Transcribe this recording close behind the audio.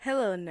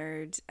Hello,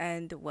 nerds,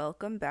 and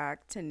welcome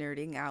back to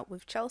Nerding Out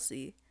with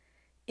Chelsea.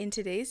 In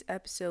today's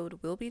episode,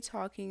 we'll be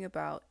talking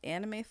about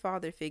anime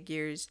father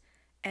figures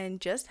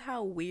and just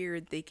how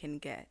weird they can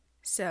get.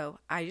 So,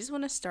 I just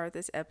want to start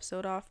this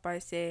episode off by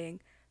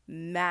saying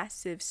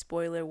massive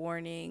spoiler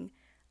warning.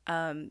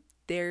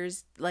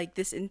 There's like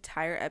this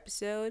entire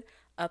episode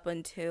up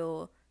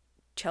until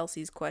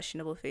Chelsea's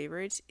questionable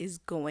favorites is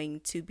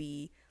going to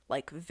be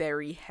like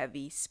very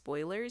heavy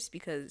spoilers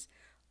because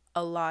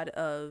a lot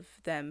of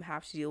them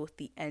have to deal with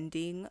the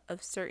ending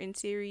of certain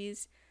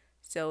series.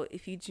 So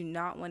if you do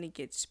not want to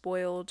get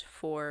spoiled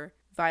for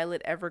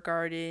Violet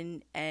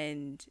Evergarden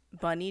and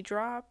Bunny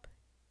Drop,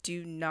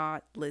 do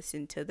not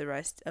listen to the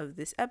rest of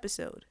this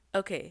episode.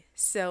 Okay,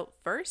 so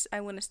first I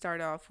want to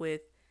start off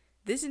with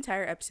this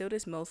entire episode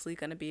is mostly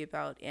going to be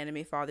about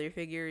anime father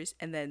figures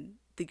and then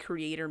the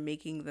creator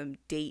making them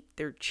date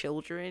their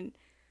children.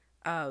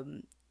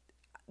 Um,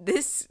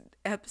 this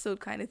episode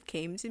kind of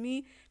came to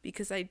me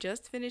because I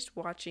just finished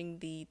watching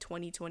the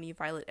 2020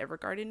 Violet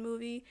Evergarden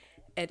movie,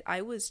 and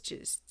I was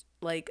just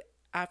like,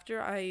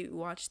 after I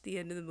watched the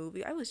end of the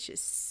movie, I was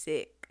just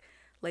sick.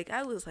 Like,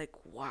 I was like,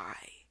 why?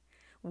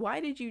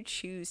 Why did you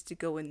choose to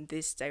go in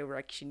this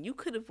direction? You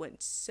could have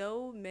went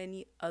so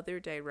many other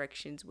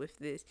directions with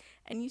this,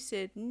 and you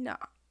said, nah,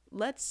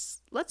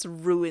 let's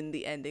ruin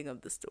the ending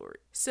of the story.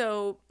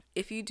 So,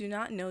 if you do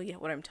not know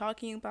yet what I'm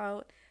talking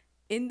about,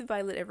 in the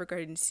Violet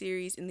Evergarden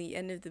series, in the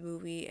end of the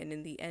movie and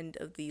in the end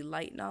of the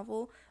light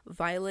novel,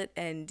 Violet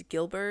and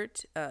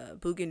Gilbert,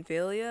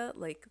 Bougainvillea,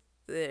 like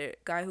the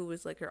guy who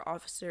was like her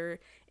officer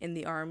in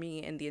the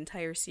army and the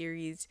entire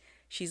series,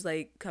 she's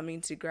like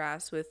coming to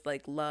grasp with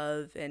like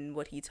love and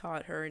what he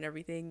taught her and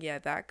everything. Yeah,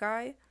 that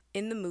guy.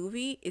 In the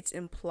movie, it's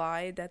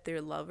implied that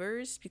they're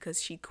lovers because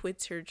she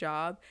quits her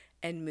job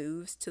and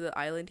moves to the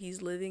island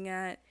he's living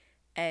at,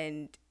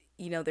 and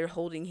they're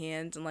holding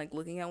hands and like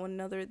looking at one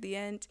another at the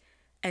end.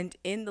 And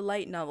in the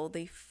light novel,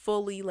 they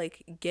fully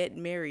like get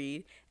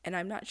married, and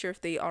I'm not sure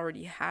if they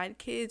already had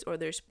kids or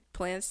there's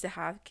plans to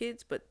have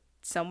kids, but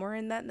somewhere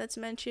in that's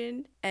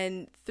mentioned.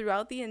 And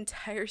throughout the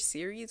entire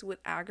series,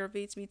 what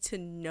aggravates me to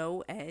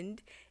no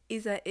end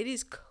is that it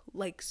is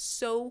like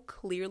so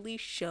clearly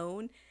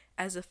shown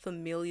as a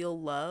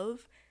familial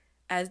love,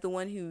 as the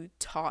one who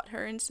taught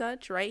her and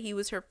such, right? He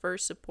was her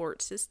first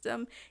support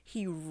system.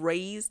 He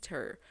raised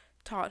her,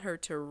 taught her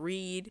to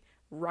read,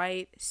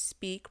 write,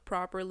 speak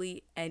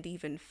properly, and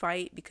even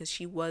fight because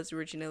she was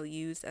originally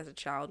used as a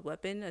child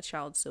weapon, a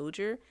child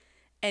soldier.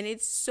 And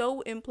it's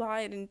so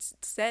implied and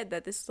said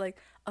that this is like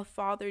a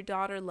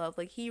father-daughter love.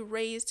 Like, he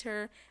raised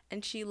her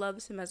and she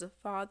loves him as a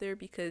father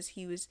because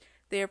he was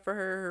there for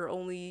her, her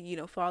only,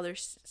 father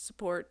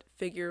support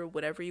figure,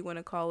 whatever you want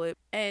to call it.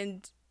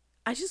 And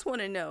I just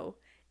want to know,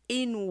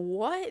 in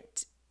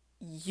what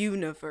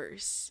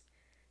universe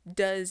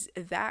does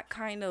that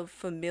kind of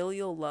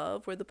familial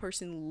love where the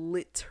person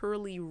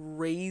literally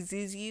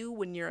raises you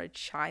when you're a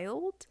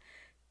child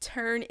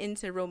turn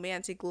into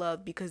romantic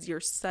love because you're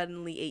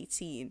suddenly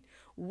 18?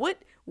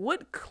 What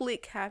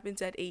click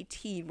happens at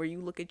 18 where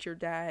you look at your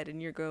dad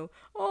and you go,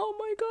 "Oh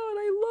my god,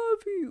 I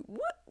love you."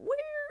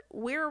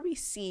 Where are we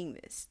seeing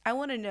this? I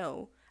want to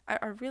know.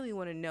 I really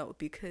want to know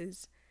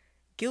because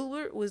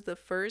Gilbert was the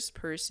first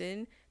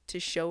person to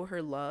show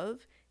her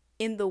love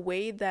in the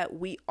way that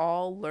we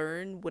all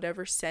learn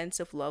whatever sense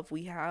of love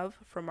we have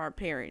from our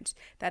parents.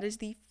 That is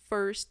the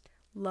first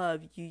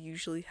love you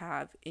usually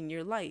have in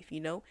your life.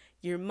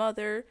 Your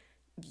mother,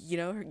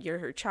 you're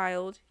her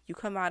child, you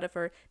come out of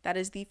her. That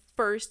is the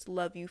first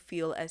love you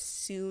feel as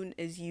soon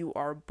as you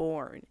are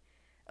born.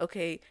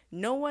 Okay,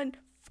 no one,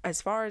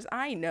 as far as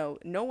I know,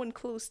 no one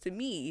close to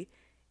me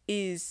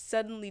is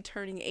suddenly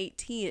turning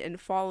 18 and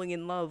falling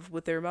in love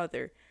with their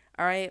mother.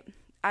 All right?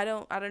 I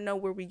don't know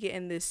where we get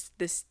in this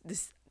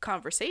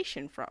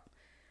conversation from,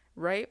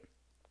 right?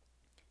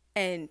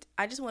 And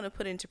I just want to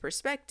put into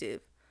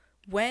perspective,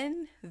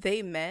 when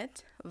they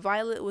met,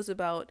 Violet was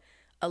about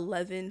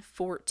 11,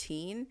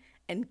 14,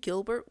 and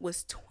Gilbert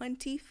was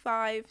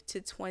 25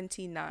 to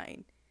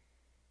 29.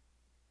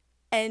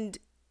 And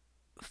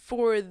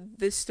for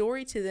the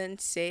story to then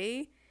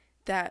say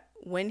that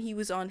when he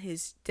was on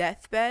his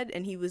deathbed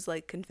and he was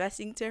like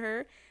confessing to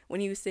her, when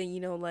he was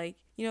saying,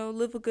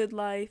 live a good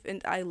life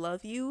and I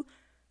love you,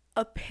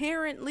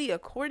 apparently,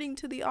 according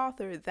to the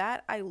author,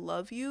 that I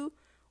love you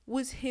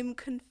was him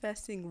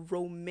confessing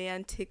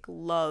romantic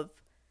love.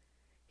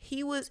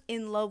 He was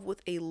in love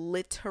with a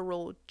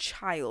literal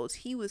child.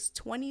 He was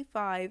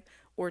 25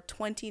 or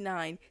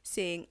 29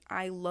 saying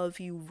I love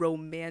you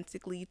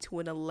romantically to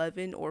an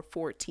 11 or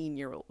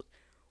 14-year-old.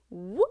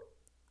 What?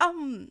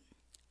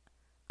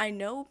 I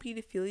know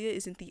pedophilia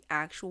isn't the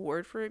actual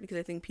word for it because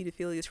I think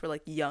pedophilia is for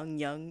like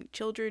young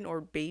children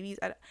or babies.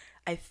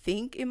 I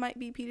think it might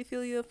be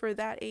pedophilia for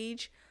that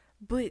age,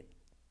 but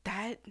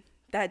that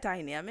that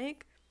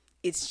dynamic,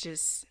 it's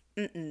just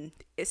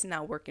it's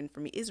not working for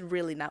me. It's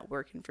really not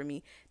working for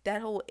me.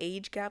 That whole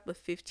age gap of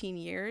 15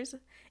 years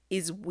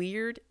is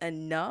weird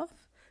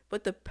enough,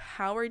 but the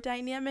power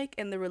dynamic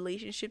and the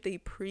relationship they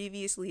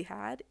previously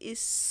had is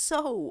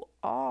so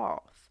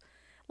off.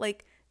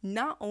 Like,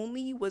 not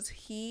only was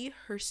he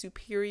her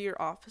superior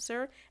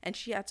officer and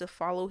she had to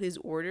follow his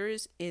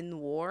orders in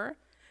war,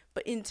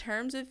 but in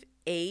terms of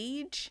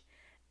age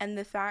and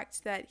the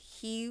fact that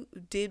he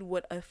did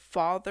what a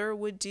father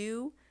would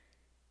do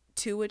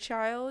to a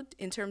child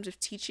in terms of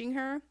teaching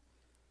her,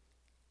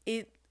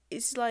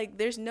 it's like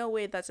there's no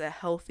way that's a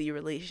healthy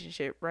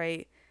relationship,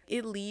 right?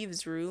 It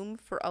leaves room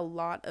for a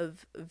lot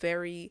of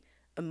very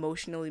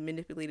emotionally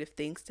manipulative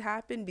things to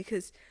happen,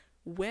 because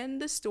when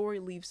the story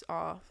leaves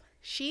off,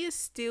 she is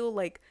still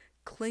like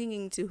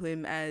clinging to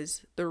him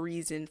as the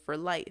reason for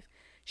life.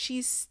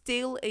 She's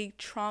still a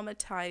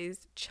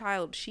traumatized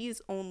child. She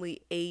is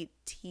only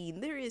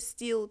 18. There is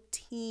still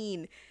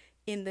teen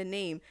in the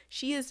name.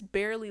 She has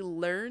barely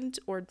learned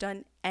or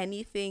done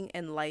anything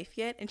in life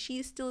yet, and she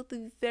is still at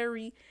the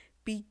very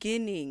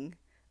beginning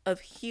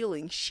of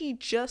healing. She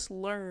just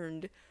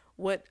learned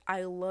what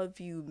I love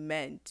you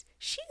meant.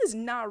 She is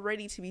not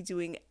ready to be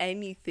doing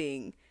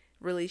anything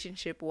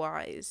relationship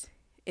wise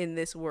in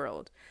this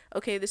world.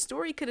 Okay, the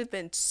story could have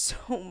been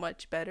so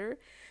much better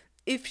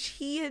if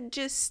he had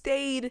just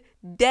stayed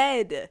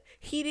dead.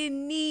 He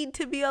didn't need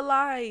to be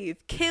alive.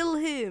 Kill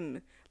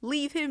him.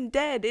 Leave him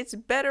dead. It's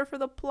better for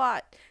the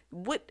plot.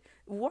 What?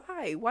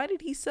 Why? Why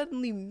did he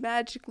suddenly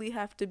magically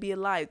have to be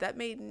alive? That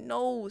made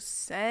no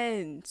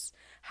sense.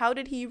 How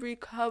did he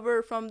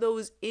recover from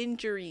those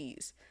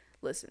injuries?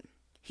 Listen,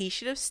 he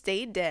should have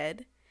stayed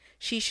dead.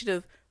 She should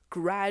have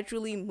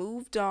gradually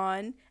moved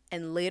on,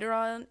 and later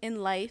on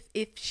in life,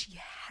 if she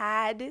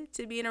had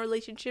to be in a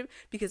relationship,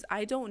 because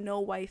I don't know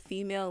why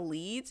female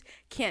leads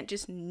can't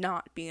just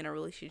not be in a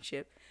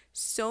relationship.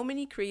 So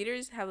many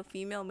creators have a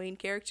female main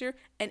character,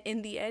 and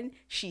in the end,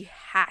 she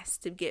has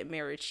to get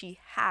married. She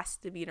has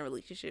to be in a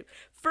relationship.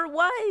 For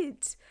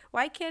what?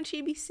 Why can't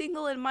she be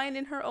single and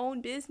minding her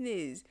own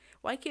business?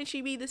 Why can't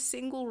she be the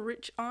single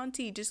rich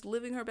auntie just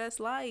living her best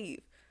life?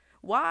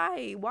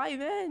 Why? Why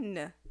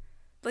men?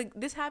 Like,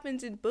 this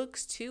happens in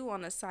books too,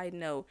 on a side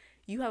note.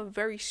 You have a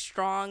very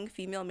strong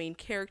female main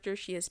character.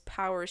 She has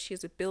powers. She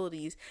has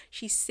abilities.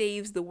 She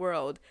saves the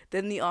world.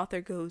 Then the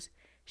author goes,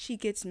 she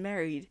gets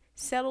married,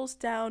 settles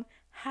down,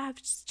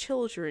 has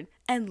children,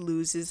 and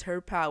loses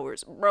her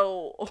powers.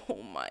 Bro,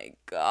 oh my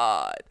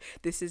God.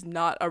 This is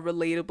not a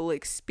relatable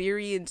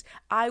experience.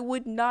 I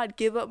would not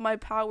give up my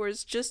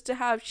powers just to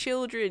have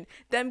children.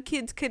 Them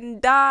kids can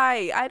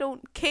die. I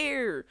don't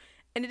care.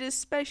 And it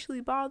especially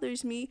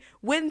bothers me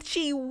when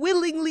she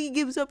willingly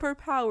gives up her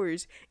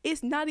powers.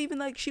 It's not even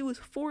like she was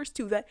forced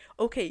to, that,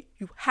 okay,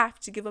 you have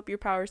to give up your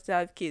powers to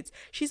have kids.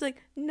 She's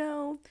like,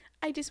 no,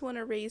 I just want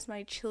to raise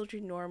my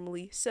children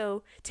normally.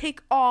 So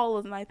take all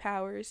of my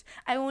powers.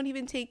 I won't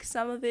even take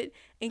some of it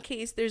in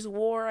case there's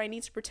war. I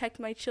need to protect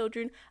my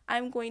children.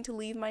 I'm going to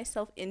leave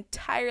myself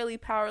entirely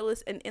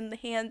powerless and in the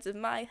hands of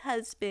my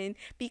husband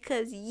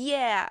because,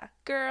 yeah,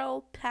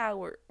 girl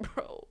power,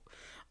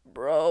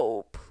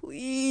 Bro,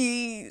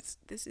 please.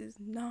 This is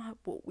not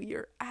what we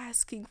are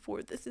asking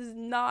for. This is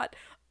not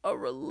a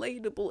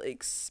relatable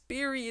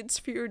experience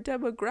for your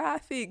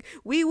demographic.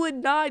 We would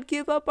not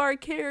give up our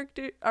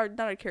character, or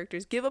not our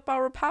characters, give up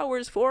our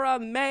powers for a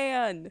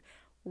man.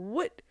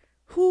 What?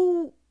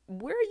 Who?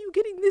 Where are you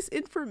getting this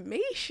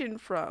information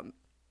from?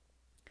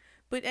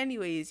 But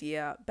anyways,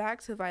 yeah,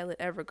 back to Violet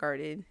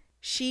Evergarden.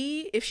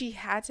 If she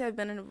had to have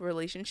been in a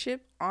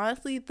relationship,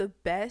 honestly, the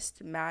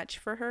best match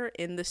for her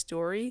in the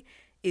story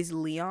is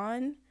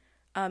Leon.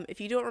 If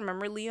you don't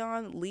remember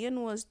Leon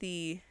was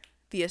the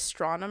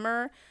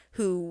astronomer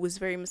who was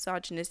very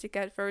misogynistic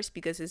at first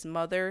because his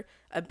mother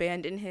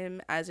abandoned him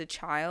as a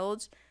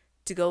child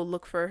to go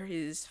look for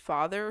his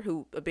father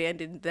who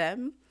abandoned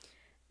them.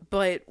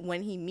 But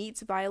when he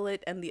meets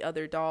Violet and the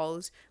other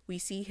dolls, we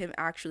see him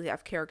actually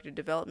have character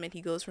development.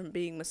 He goes from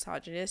being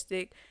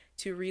misogynistic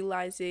to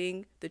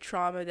realizing the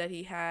trauma that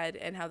he had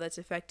and how that's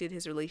affected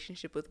his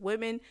relationship with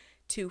women,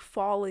 to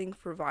falling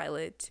for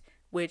Violet,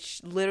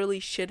 which literally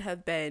should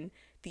have been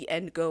the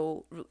end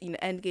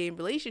game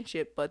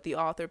relationship, but the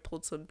author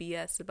pulled some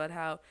BS about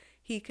how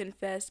he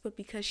confessed, but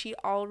because she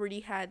already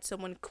had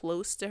someone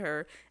close to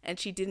her and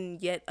she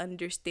didn't yet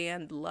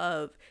understand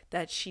love,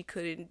 that she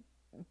couldn't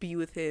be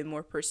with him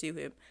or pursue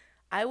him.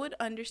 I would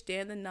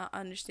understand the not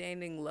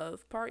understanding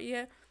love part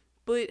yet,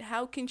 but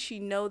how can she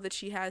know that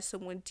she has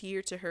someone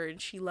dear to her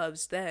and she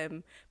loves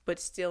them, but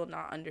still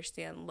not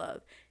understand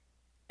love?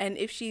 And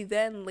if she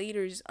then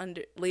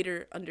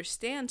later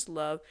understands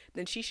love,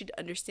 then she should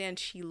understand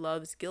she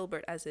loves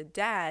Gilbert as a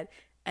dad,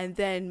 and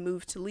then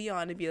move to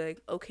Leon and be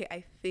like, okay,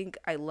 I think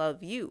I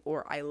love you,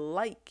 or I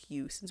like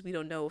you, since we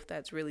don't know if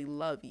that's really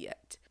love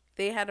yet.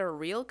 They had a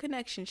real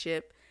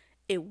connectionship.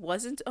 It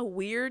wasn't a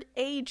weird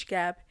age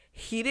gap.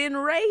 He didn't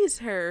raise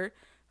her,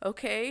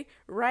 okay,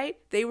 right?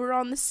 They were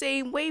on the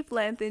same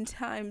wavelength in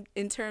time,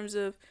 in terms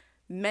of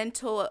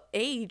mental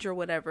age or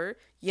whatever,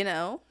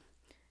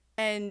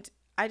 And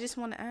I just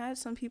want to add,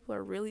 some people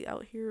are really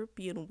out here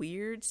being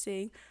weird,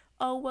 saying,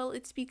 oh, well,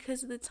 it's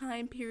because of the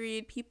time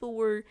period. People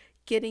were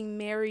getting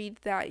married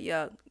that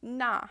young.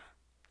 Nah.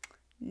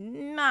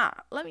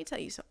 Let me tell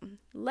you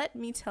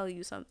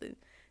something.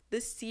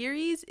 The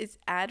series is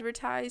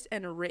advertised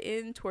and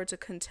written towards a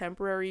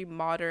contemporary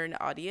modern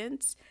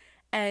audience.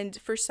 And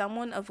for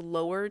someone of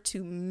lower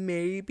to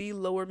maybe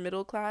lower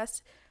middle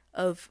class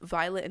of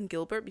Violet and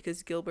Gilbert,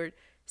 because Gilbert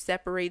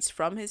separates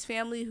from his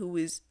family, who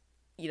is,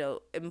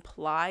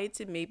 implied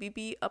to maybe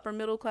be upper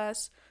middle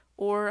class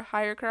or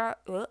higher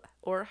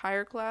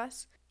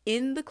class.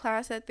 In the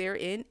class that they're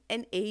in,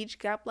 an age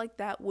gap like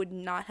that would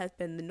not have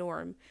been the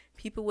norm.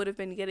 People would have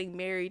been getting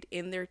married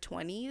in their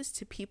 20s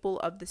to people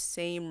of the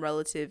same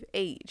relative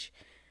age,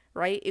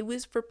 right? It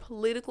was for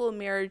political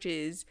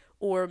marriages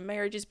or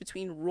marriages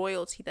between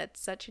royalty that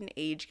such an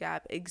age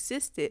gap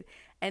existed.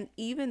 And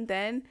even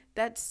then,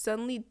 that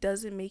suddenly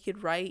doesn't make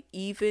it right,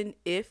 even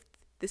if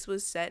this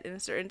was set in a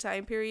certain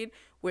time period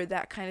where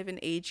that kind of an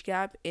age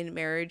gap in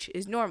marriage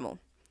is normal.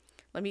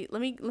 Let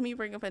me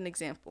bring up an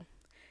example.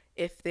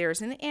 If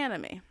there's an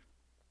anime,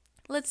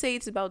 let's say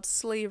it's about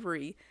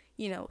slavery,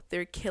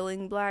 they're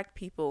killing black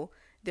people,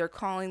 they're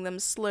calling them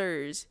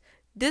slurs.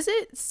 Does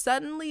it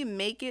suddenly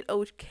make it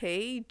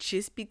okay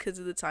just because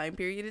of the time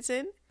period it's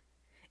in?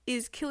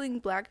 Is killing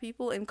black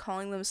people and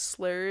calling them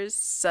slurs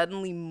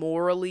suddenly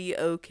morally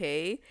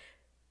okay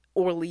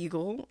or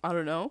legal? I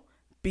don't know.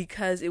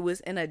 Because it was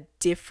in a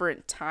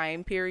different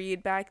time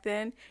period back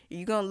then.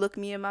 You're going to look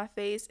me in my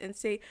face and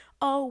say,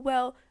 oh,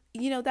 well,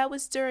 that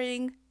was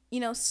during,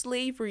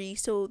 slavery.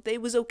 So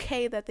it was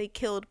okay that they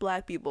killed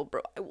black people.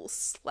 Bro, I will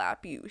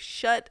slap you.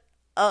 Shut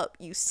up.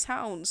 You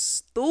sound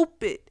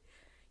stupid.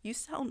 You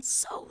sound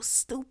so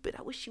stupid.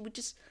 I wish you would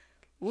just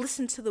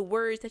listen to the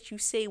words that you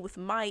say with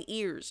my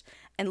ears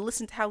and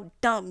listen to how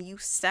dumb you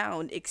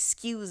sound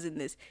excusing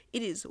this.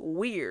 It is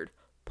weird.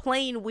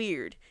 Plain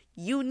weird.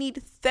 You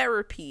need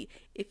therapy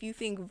if you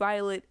think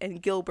Violet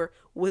and Gilbert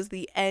was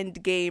the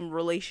end game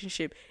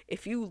relationship.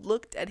 If you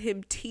looked at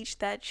him teach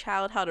that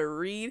child how to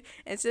read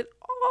and said,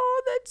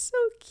 oh, that's so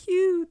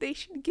cute, they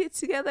should get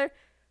together,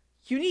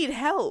 you need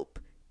help.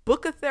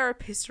 Book a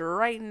therapist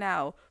right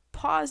now.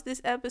 Pause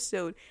this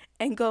episode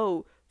and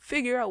go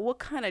figure out what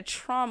kind of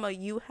trauma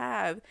you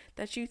have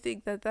that you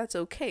think that that's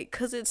okay.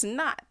 Because it's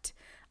not.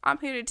 I'm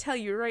here to tell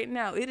you right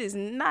now, it is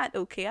not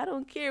okay. I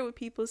don't care what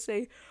people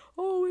say.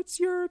 Oh, it's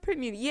your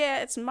opinion.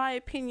 Yeah, it's my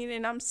opinion,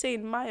 and I'm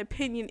saying my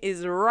opinion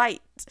is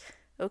right.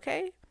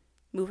 Okay?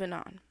 Moving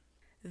on.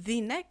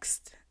 The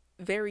next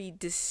very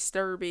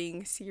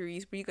disturbing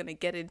series we're going to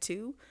get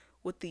into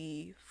with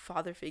the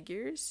father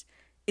figures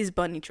is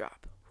Bunny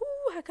Drop.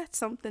 Ooh, I got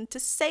something to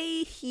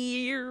say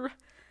here.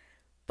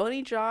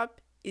 Bunny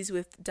Drop is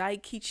with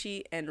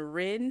Daikichi and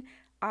Rin.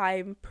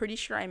 I'm pretty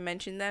sure I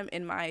mentioned them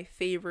in my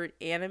favorite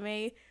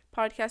anime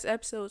podcast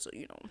episode. So,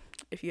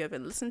 if you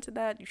haven't listened to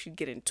that, you should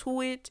get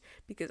into it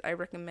because I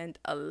recommend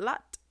a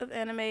lot of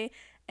anime.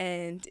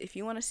 And if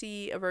you want to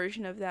see a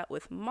version of that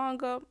with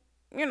manga,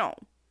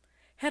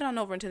 head on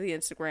over into the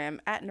Instagram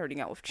at Nerding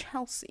Out with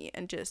Chelsea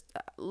and just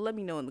let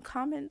me know in the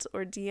comments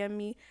or DM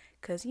me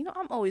because,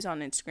 I'm always on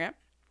Instagram.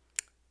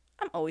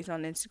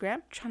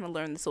 Trying to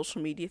learn the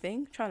social media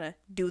thing, trying to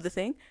do the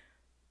thing,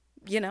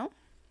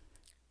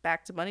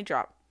 Back to Bunny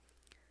Drop.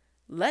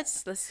 I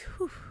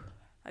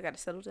gotta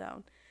settle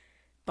down.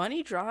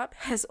 Bunny Drop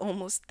has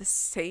almost the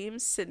same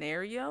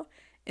scenario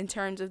in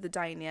terms of the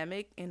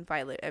dynamic in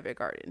Violet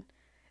Evergarden.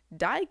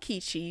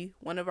 Daikichi,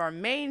 one of our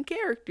main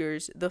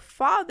characters, the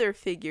father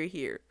figure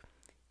here,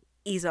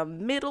 is a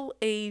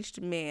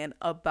middle-aged man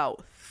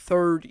about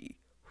 30.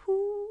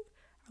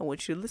 I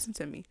want you to listen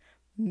to me.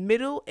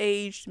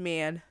 Middle-aged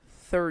man,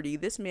 30.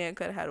 This man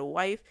could have had a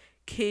wife,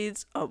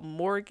 kids, a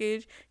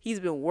mortgage. He's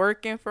been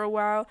working for a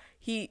while.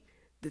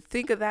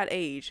 Think of that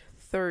age,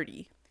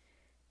 30.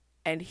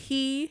 And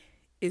he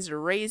is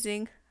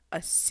raising a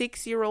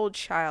 6-year-old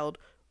child,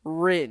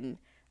 Rin,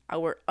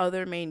 our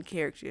other main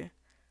character.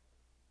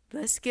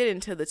 Let's get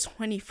into the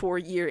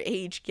 24-year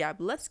age gap.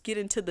 Let's get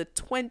into the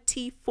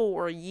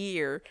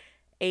 24-year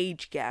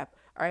age gap.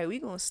 All right,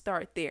 we're going to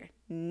start there.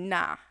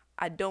 Nah,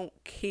 I don't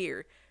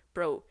care.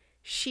 Bro,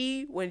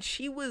 when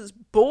she was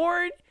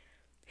born,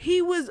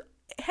 he was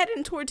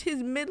heading towards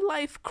his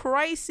midlife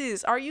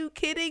crisis. Are you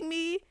kidding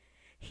me?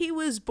 He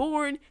was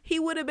born, he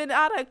would have been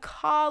out of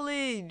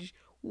college,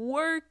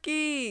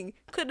 working,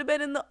 could have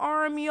been in the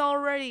army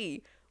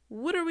already.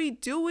 What are we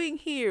doing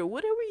here?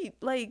 What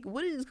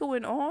is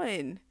going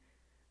on?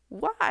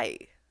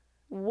 Why?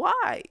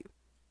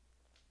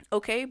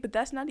 Okay, but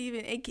that's not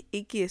even,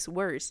 it gets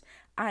worse.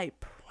 I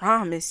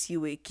promise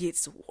you it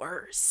gets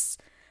worse.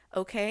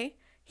 Okay?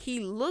 He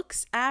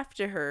looks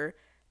after her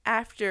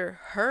after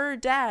her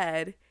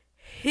dad,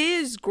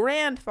 his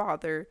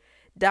grandfather,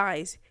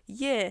 dies.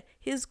 Yeah,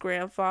 his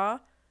grandpa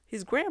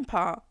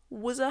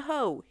was a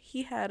hoe.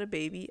 He had a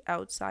baby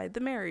outside the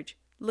marriage.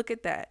 Look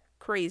at that.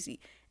 Crazy.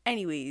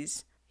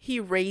 Anyways, he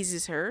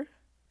raises her,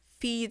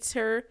 feeds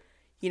her,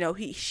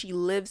 she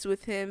lives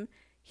with him.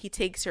 He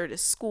takes her to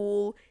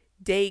school,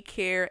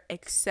 daycare,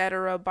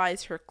 etc.,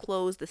 buys her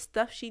clothes, the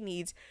stuff she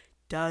needs,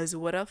 does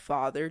what a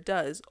father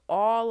does.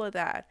 All of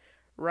that,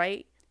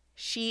 right?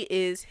 She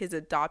is his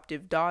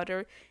adoptive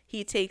daughter.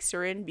 He takes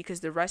her in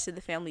because the rest of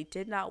the family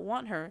did not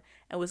want her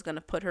and was going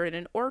to put her in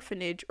an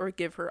orphanage or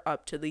give her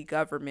up to the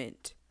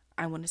government.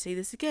 I want to say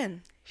this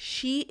again.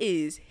 She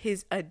is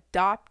his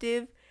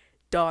adoptive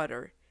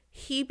daughter.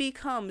 He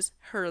becomes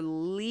her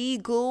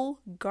legal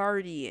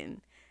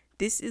guardian.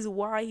 This is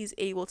why he's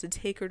able to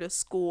take her to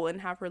school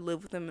and have her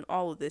live with him and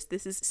all of this.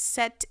 This is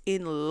set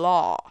in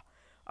law.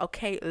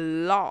 Okay,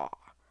 law.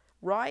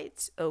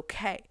 Right?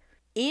 Okay.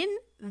 In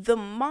the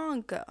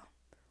manga,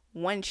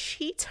 when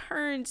she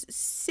turns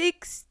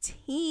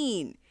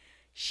 16,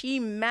 she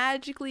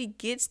magically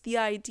gets the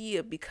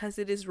idea, because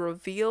it is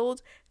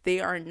revealed they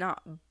are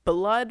not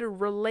blood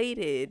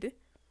related,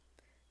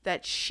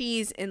 that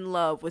she's in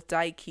love with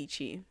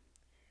Daikichi.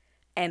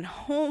 And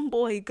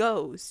homeboy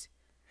goes,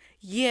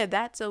 yeah,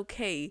 that's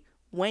okay.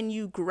 When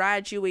you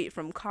graduate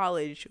from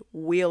college,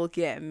 we'll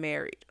get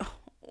married.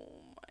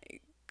 Oh my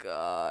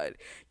God.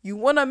 You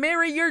want to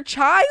marry your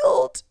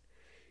child?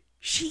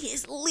 She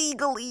is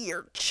legally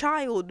your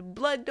child.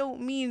 Blood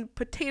don't mean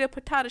potato,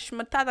 patata,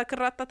 shmatata,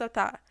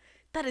 karatatata.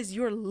 That is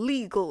your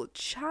legal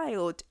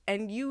child.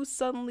 And you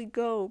suddenly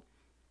go,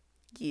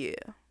 yeah,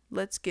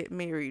 let's get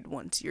married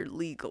once you're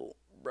legal,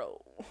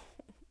 bro.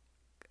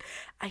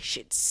 I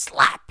should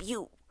slap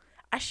you.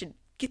 I should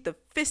get the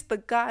fist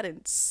of God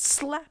and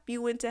slap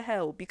you into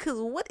hell. Because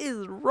what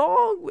is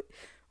wrong with...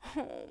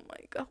 Oh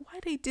my God, why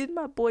they did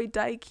my boy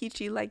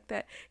Daikichi like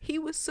that? He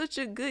was such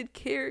a good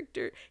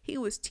character. He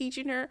was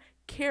teaching her,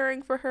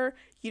 caring for her,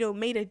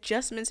 made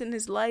adjustments in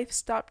his life,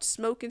 stopped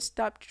smoking,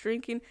 stopped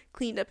drinking,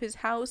 cleaned up his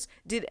house,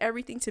 did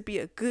everything to be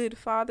a good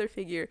father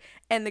figure.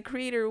 And the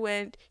creator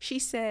she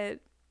said,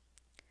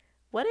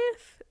 what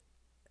if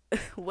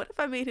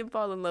I made him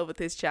fall in love with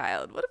his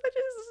child? What if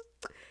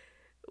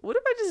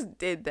I just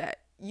did that?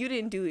 You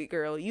didn't do it,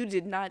 girl. You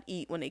did not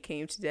eat when it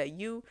came to that.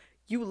 You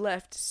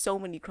left so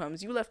many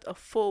crumbs. You left a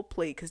full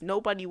plate because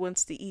nobody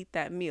wants to eat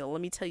that meal.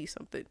 Let me tell you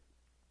something.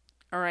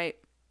 All right.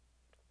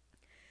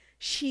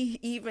 She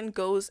even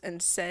goes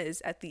and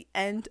says at the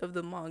end of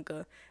the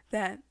manga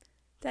that,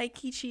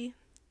 Daikichi,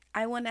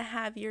 I want to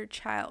have your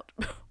child.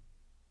 You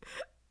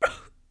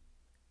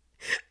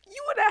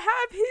want to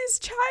have his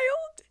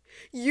child?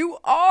 You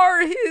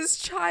are his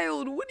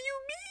child. What do you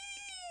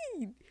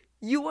mean?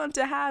 You want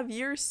to have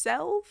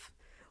yourself?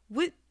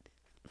 What?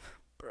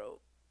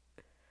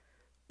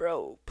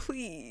 Bro,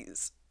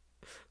 please,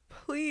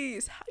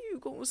 how you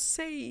gonna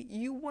say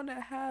you want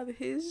to have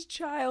his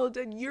child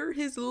and you're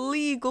his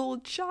legal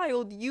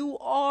child? You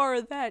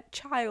are that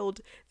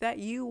child that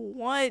you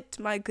want,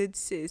 my good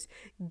sis.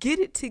 Get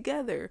it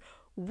together.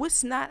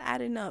 What's not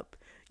adding up?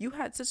 You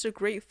had such a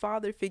great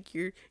father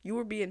figure. You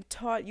were being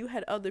taught. You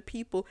had other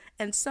people,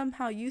 and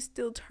somehow you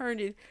still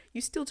turned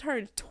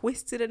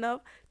twisted enough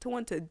to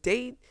want to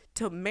date,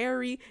 to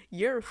marry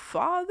your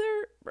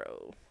father,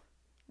 bro.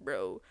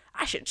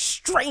 I should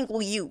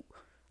strangle you.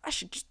 I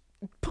should just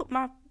put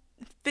my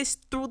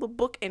fist through the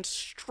book and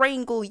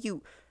strangle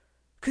you.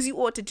 Because you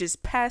ought to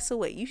just pass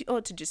away. You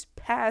ought to just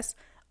pass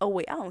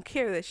away. I don't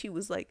care that she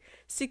was like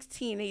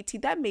 16,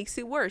 18. That makes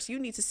it worse. You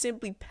need to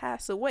simply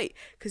pass away.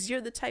 Because you're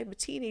the type of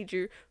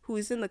teenager who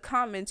is in the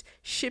comments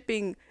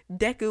shipping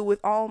Deku with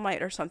All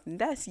Might or something.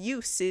 That's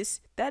you,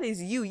 sis. That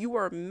is you. You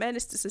are a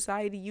menace to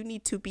society. You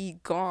need to be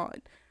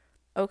gone.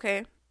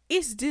 Okay?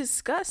 It's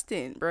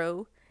disgusting,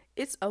 bro.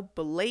 It's a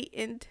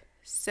blatant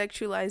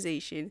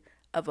sexualization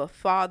of a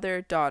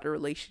father-daughter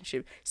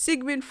relationship.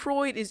 Sigmund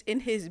Freud is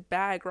in his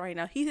bag right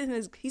now. He's in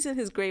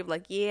his grave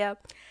like, yeah,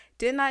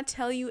 didn't I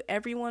tell you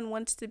everyone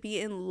wants to be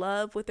in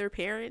love with their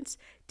parents?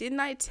 Didn't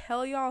I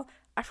tell y'all?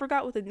 I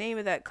forgot what the name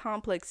of that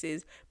complex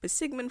is, but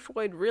Sigmund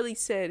Freud really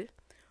said,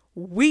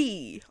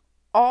 we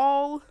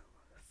all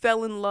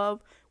fell in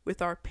love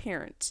with our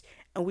parents.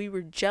 And we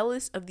were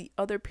jealous of the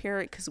other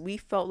parent because we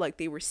felt like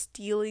they were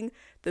stealing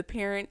the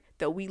parent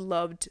that we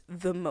loved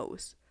the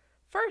most.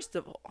 First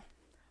of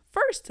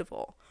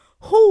all,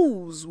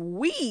 who's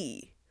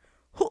we?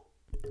 Who?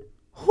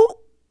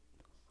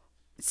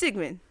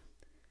 Sigmund,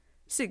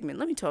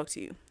 let me talk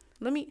to you.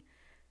 Let me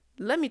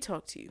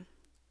talk to you.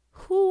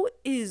 Who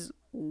is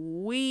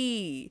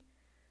we?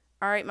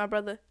 All right, my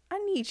brother, I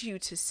need you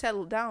to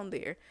settle down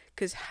there.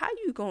 Because how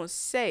you gonna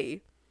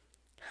say,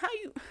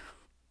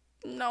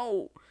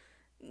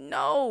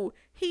 No,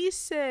 he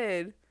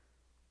said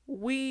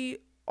we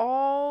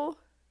all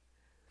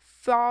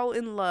fall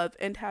in love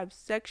and have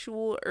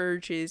sexual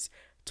urges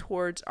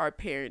towards our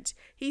parents.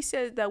 He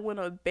said that when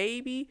a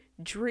baby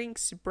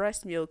drinks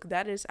breast milk,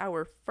 that is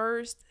our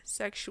first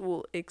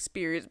sexual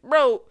experience.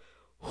 Bro,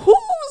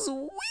 who's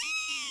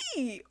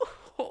we?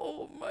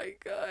 Oh my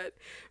God.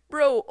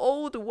 Bro,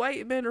 old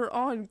white men are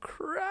on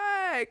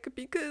crack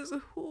because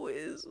who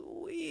is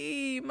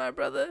we, my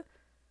brother?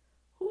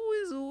 Who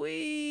is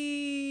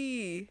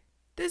we?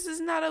 This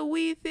is not a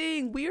we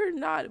thing. We are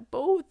not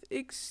both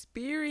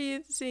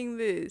experiencing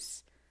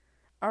this.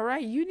 All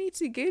right, you need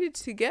to get it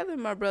together,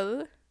 my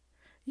brother.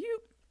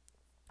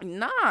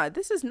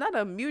 This is not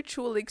a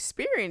mutual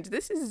experience.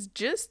 This is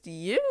just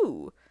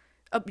you.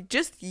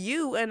 just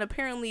you and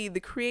apparently the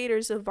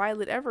creators of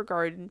Violet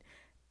Evergarden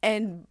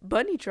and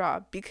Bunny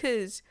Drop,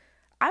 because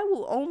I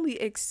will only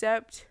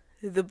accept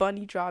the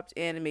Bunny Dropped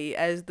anime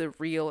as the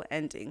real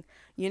ending.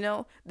 You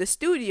know, the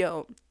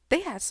studio,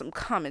 they had some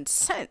common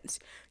sense.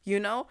 You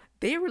know,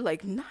 they were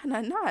like,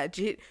 nah,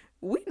 Jit,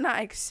 we're not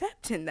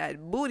accepting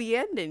that booty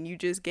ending you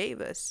just gave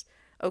us.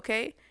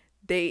 Okay?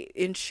 They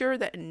ensure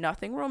that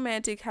nothing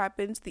romantic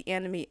happens. The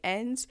anime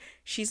ends.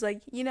 She's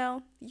like,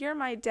 you're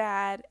my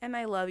dad, and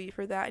I love you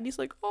for that. And he's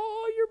like,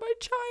 oh, you're my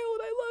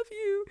child. I love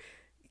you.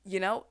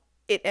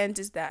 It ends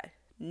as that.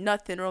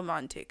 Nothing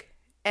romantic.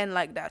 And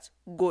like that.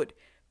 Good.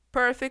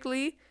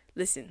 Perfectly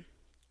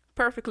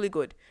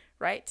good,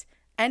 right?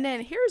 And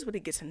then here's what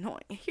it gets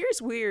annoying.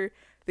 Here's where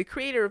the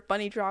creator of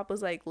Bunny Drop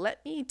was like,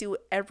 let me do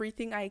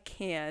everything I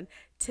can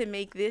to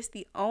make this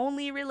the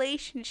only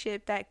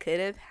relationship that could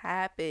have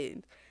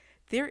happened.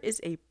 There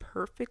is a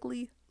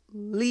perfectly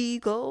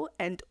legal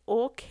and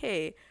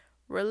okay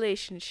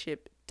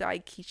relationship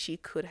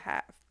Daikichi could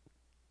have.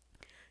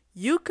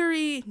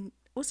 Yukari,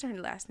 what's her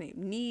last name?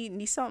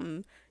 Ni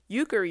something.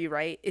 Yukari,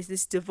 right, is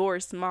this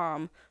divorced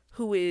mom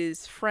who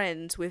is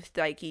friends with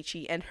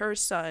Daikichi, and her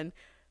son,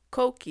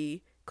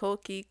 Koki,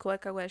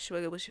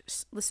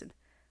 listen,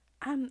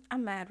 I'm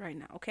mad right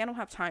now, okay? I don't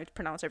have time to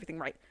pronounce everything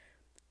right.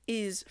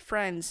 Is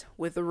friends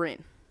with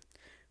Rin.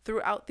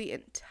 Throughout the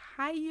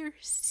entire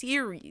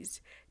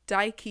series,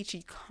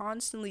 Daikichi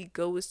constantly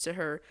goes to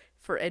her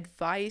for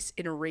advice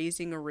in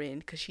raising Rin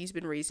because she's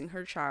been raising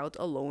her child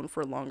alone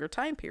for a longer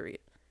time period.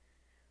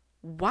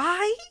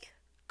 Why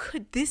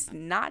could this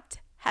not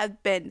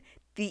have been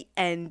the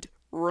end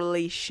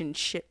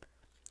relationship?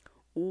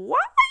 Why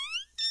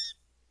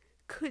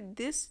could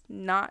this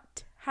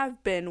not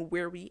have been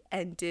where we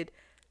ended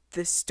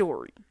the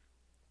story?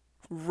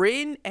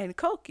 Rin and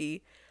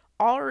Koki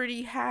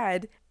already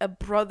had a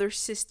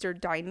brother-sister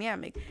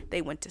dynamic.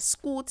 They went to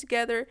school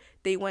together.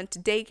 They went to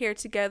daycare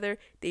together.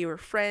 They were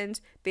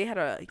friends. They had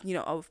a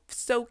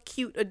so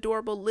cute,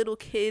 adorable little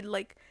kid,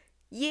 like,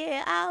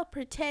 yeah, I'll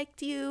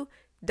protect you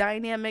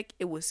dynamic.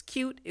 It was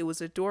cute. It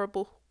was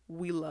adorable.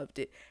 We loved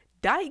it.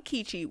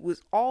 Daikichi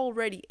was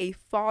already a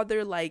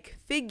father-like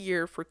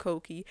figure for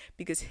Koki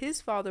because his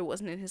father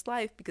wasn't in his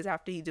life, because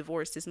after he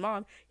divorced his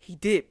mom, he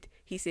dipped.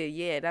 He said,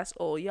 yeah, that's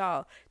all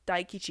y'all.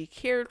 Daikichi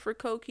cared for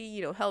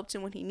Koki, helped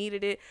him when he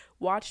needed it,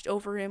 watched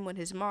over him when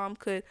his mom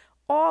could,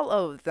 all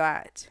of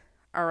that,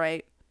 all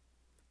right?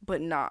 But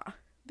nah,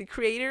 the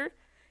creator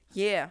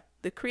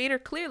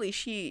clearly,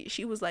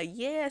 she was like,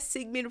 yeah,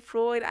 Sigmund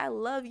Freud, I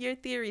love your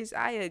theories.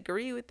 I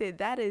agree with it.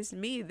 That is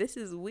me. This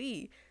is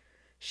we.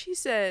 She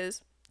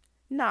says,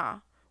 nah,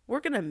 we're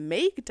gonna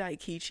make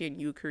Daikichi and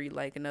Yukari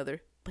like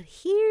another. But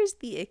here's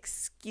the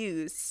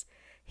excuse.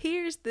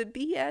 Here's the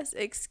BS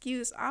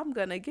excuse I'm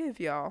gonna give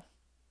y'all.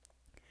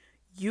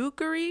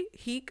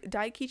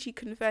 Daikichi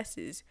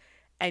confesses,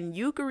 and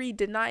Yukari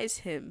denies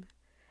him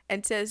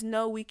and says,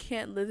 no, we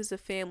can't live as a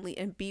family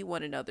and be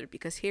one another,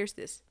 because here's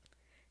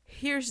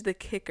the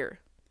kicker.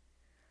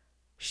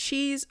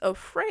 She's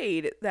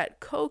afraid that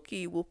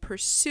Koki will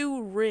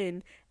pursue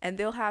Rin and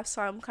they'll have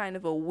some kind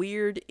of a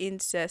weird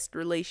incest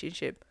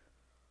relationship.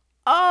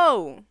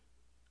 Oh,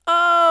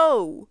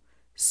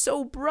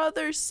 so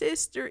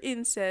brother-sister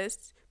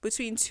incest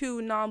between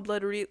two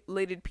non-blood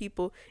related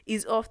people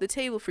is off the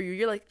table for you.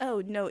 You're like,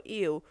 oh no,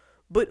 ew.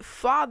 But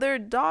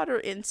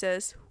father-daughter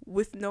incest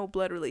with no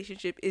blood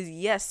relationship is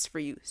yes for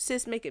you.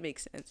 Sis, make it make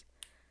sense.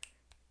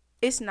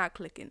 It's not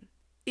clicking.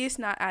 It's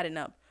not adding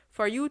up.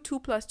 For you, 2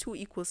 +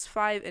 2 =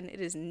 5, and it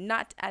is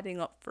not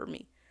adding up for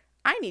me.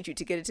 I need you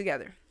to get it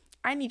together.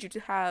 I need you to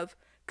have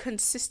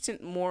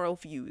consistent moral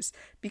views,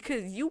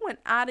 because you went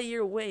out of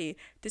your way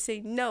to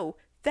say, no,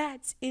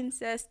 that's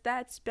incest,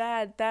 that's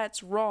bad,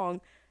 that's wrong,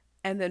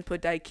 and then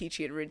put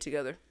Daikichi and Rin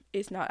together.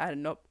 It's not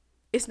adding up.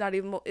 It's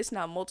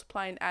not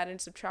multiplying, adding,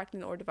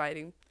 subtracting, or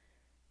dividing.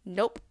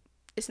 Nope.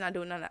 It's not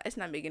doing none of that. It's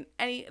not making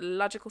any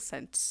logical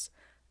sense,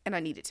 and I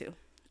need it to.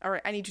 All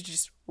right, I need you to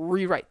just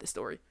rewrite the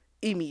story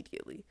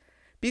immediately,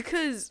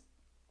 because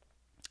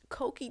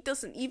Koki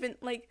doesn't even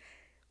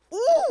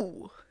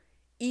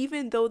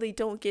even though they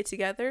don't get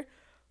together,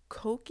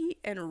 Koki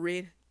and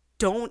Rin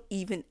don't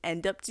even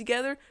end up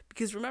together,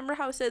 because remember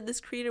how I said this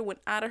creator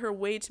went out of her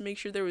way to make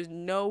sure there was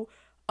no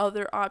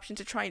other option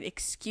to try and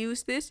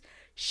excuse this?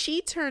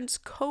 She turns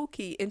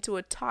Koki into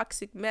a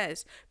toxic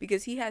mess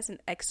because he has an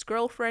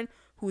ex-girlfriend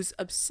who's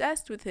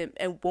obsessed with him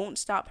and won't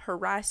stop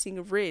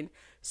harassing Rin.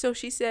 So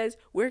she says,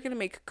 we're gonna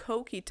make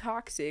Koki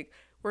toxic.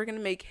 We're gonna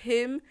make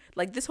him,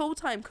 like, this whole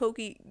time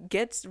Koki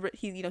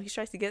he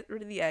tries to get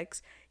rid of the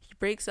ex. He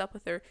breaks up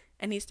with her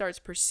and he starts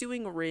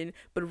pursuing Rin,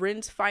 but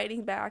Rin's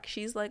fighting back.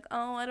 She's like,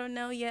 oh, I don't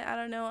know yet. I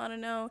don't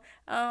know.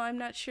 Oh, I'm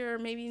not sure.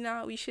 Maybe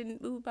not. We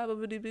shouldn't. Boo, ba, ba,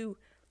 ba, boo.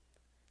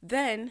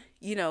 Then,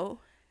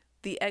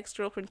 the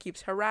ex-girlfriend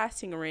keeps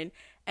harassing Rin,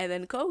 and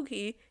then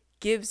Koki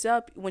gives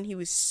up when he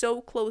was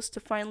so close to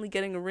finally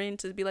getting Rin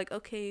to be like,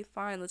 okay,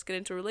 fine, let's get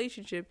into a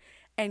relationship,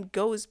 and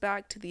goes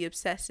back to the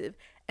obsessive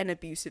and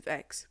abusive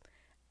ex.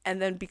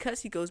 And then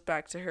because he goes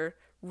back to her,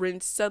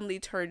 Rin suddenly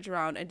turns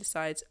around and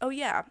decides, oh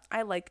yeah,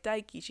 I like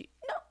Daikichi.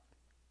 No,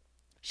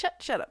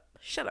 shut up.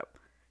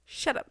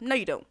 No,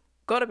 you don't.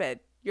 Go to bed.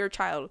 You're a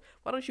child.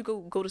 Why don't you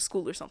go to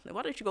school or something?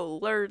 Why don't you go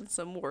learn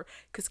some more?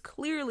 Because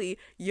clearly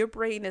your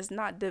brain is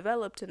not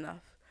developed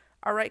enough.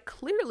 All right,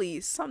 clearly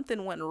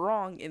something went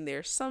wrong in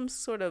there. Some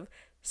sort of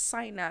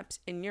synapse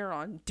and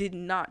neuron did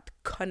not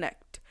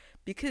connect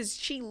because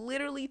she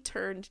literally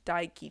turned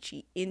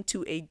Daikichi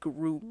into a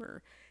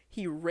groomer.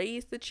 He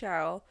raised the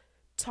child,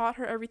 taught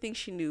her everything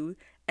she knew,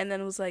 and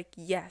then was like,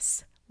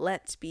 yes,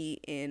 let's be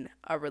in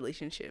a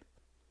relationship.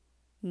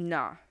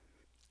 Nah,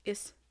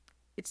 it's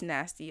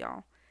nasty,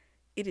 y'all.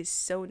 It is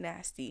so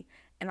nasty.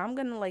 And I'm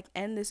gonna like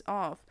end this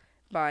off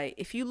by,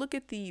 if you look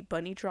at the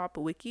Bunny Drop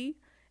wiki,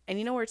 and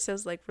you know where it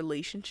says like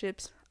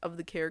relationships of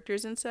the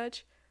characters and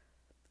such,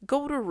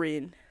 go to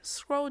Rin,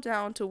 scroll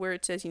down to where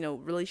it says,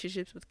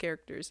 relationships with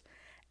characters,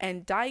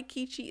 and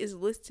Daikichi is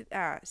listed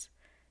as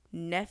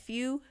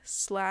nephew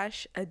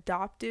 /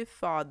 adoptive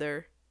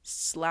father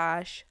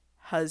 /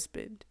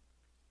 husband.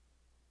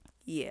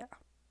 Yeah,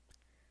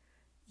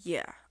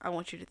 I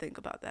want you to think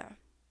about that.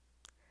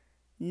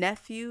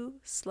 Nephew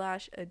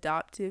 /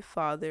 adoptive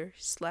father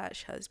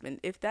 / husband.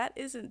 If that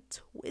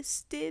isn't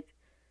twisted,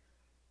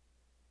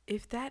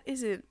 if that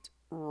isn't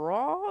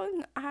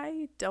wrong,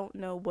 I don't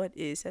know what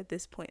is at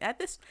this point.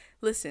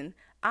 Listen,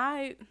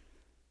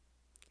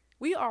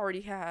 we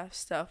already have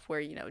stuff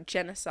where,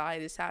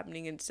 genocide is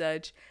happening and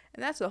such,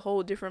 and that's a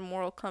whole different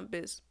moral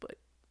compass, but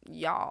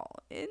y'all,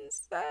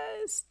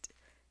 incest,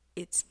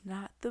 it's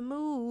not the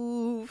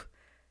move.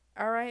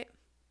 All right?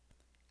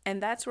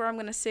 And that's where I'm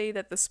going to say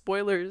that the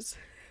spoilers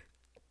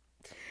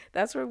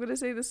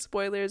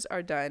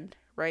are done,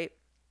 right?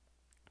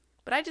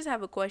 But I just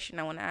have a question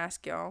I want to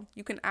ask y'all.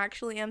 You can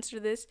actually answer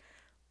this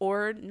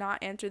or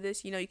not answer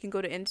this. You can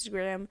go to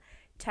Instagram,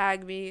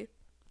 tag me,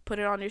 put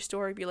it on your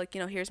story, be like,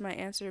 here's my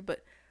answer.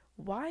 But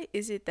why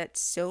is it that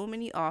so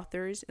many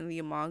authors in the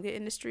manga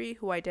industry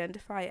who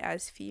identify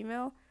as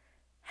female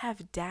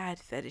have dad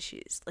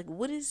fetishes? Like,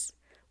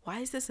 why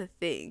is this a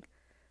thing?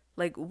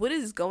 Like, what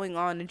is going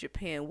on in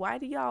Japan? Why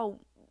do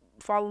y'all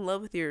fall in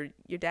love with your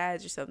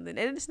dads or something?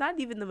 And it's not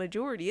even the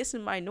majority. It's a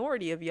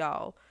minority of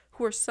y'all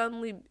who are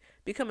suddenly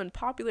becoming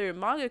popular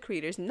manga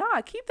creators.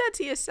 Nah, keep that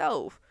to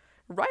yourself.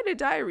 Write a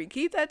diary.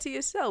 Keep that to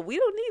yourself. We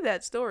don't need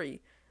that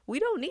story. We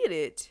don't need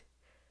it.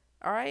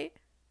 All right?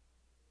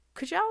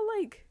 Could y'all,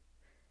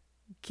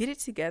 get it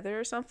together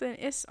or something?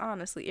 It's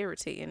honestly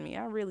irritating me.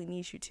 I really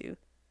need you to.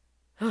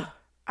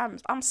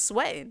 I'm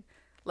sweating.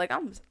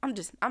 I'm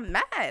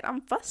mad.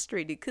 I'm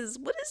frustrated because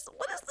what is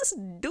this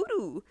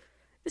doo-doo?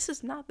 This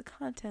is not the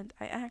content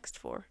I asked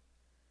for.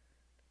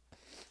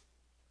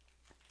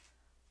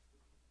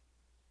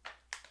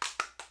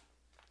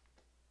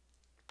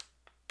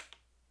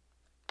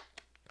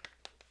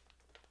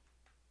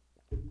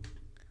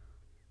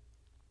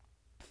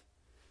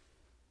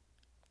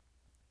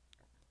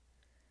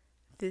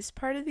 This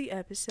part of the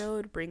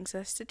episode brings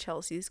us to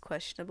Chelsea's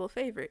questionable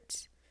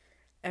favorites.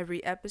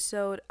 Every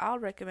episode, I'll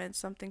recommend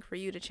something for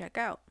you to check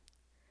out.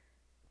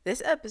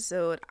 This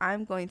episode,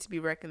 I'm going to be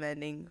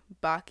recommending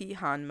Baki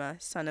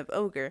Hanma, Son of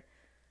Ogre.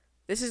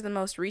 This is the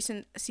most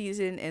recent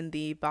season in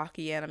the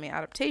Baki anime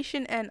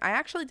adaptation, and I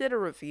actually did a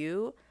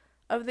review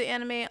of the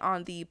anime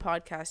on the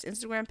podcast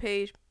Instagram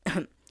page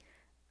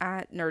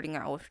at Nerding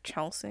Out with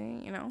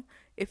Chelsea,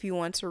 if you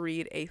want to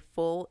read a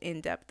full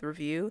in-depth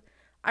review.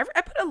 I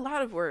put a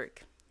lot of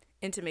work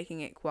into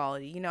making it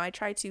quality. I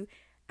try to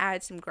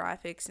add some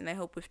graphics, and I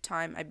hope with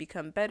time I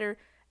become better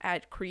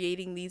at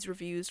creating these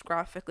reviews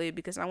graphically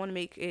because I want to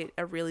make it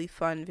a really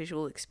fun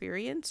visual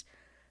experience.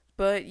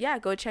 But yeah,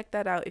 go check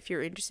that out if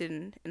you're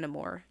interested in a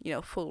more,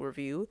 full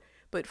review.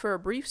 But for a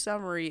brief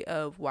summary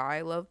of why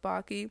I love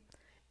Baki,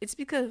 it's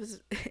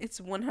because it's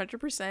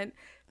 100%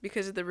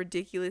 because of the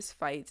ridiculous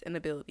fights and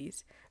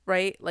abilities,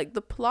 right? Like,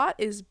 the plot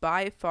is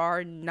by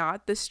far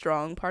not the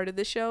strong part of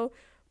the show,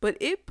 but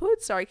it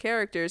puts our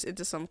characters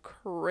into some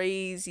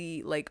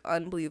crazy,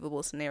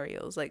 unbelievable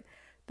scenarios. Like,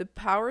 the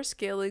power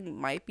scaling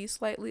might be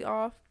slightly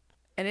off,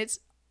 and it's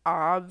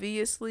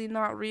obviously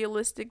not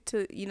realistic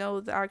to,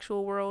 the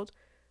actual world.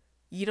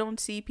 You don't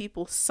see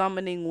people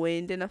summoning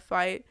wind in a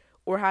fight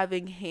or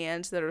having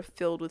hands that are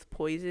filled with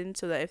poison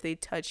so that if they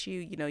touch you,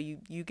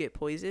 you get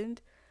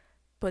poisoned.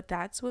 But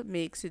that's what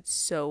makes it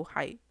so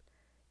hype.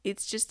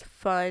 It's just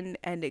fun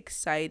and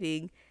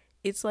exciting.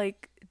 It's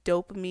like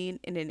dopamine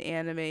in an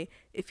anime.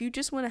 If you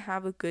just want to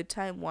have a good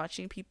time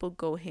watching people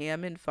go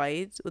ham in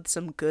fights with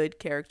some good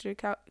character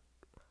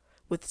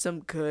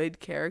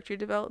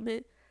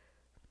development,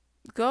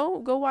 go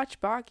watch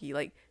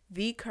Baki.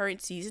 The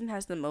current season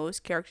has the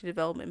most character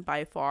development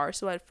by far.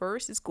 So at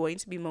first it's going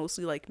to be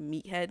mostly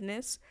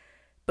meatheadness,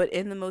 but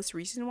in the most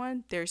recent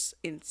one, there's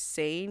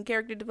insane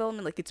character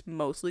development. It's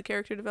mostly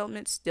character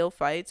development, still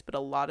fights, but a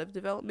lot of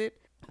development.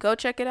 Go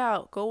check it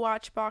out. Go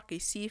watch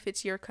Baki. See if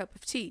it's your cup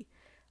of tea.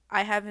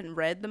 I haven't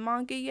read the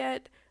manga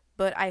yet,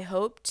 but I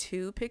hope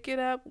to pick it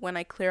up when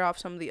I clear off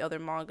some of the other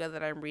manga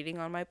that I'm reading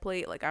on my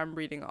plate. I'm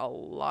reading a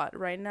lot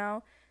right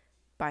now.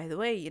 By the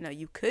way,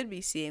 you could be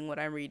seeing what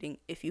I'm reading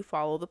if you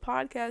follow the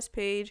podcast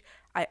page.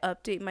 I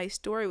update my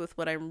story with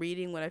what I'm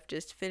reading when I've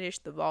just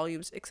finished the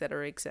volumes,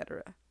 etc.,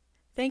 etc.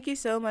 Thank you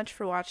so much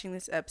for watching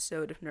this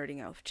episode of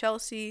Nerding Out with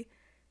Chelsea.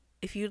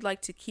 If you'd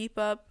like to keep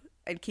up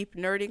and keep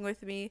nerding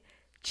with me,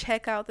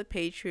 check out the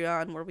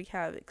Patreon where we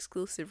have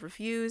exclusive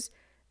reviews,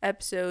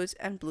 episodes,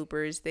 and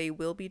bloopers. They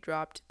will be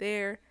dropped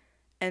there.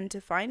 And to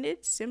find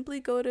it, simply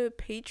go to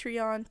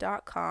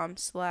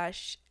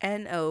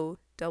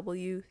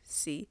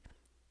patreon.com/NOWC.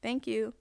 Thank you.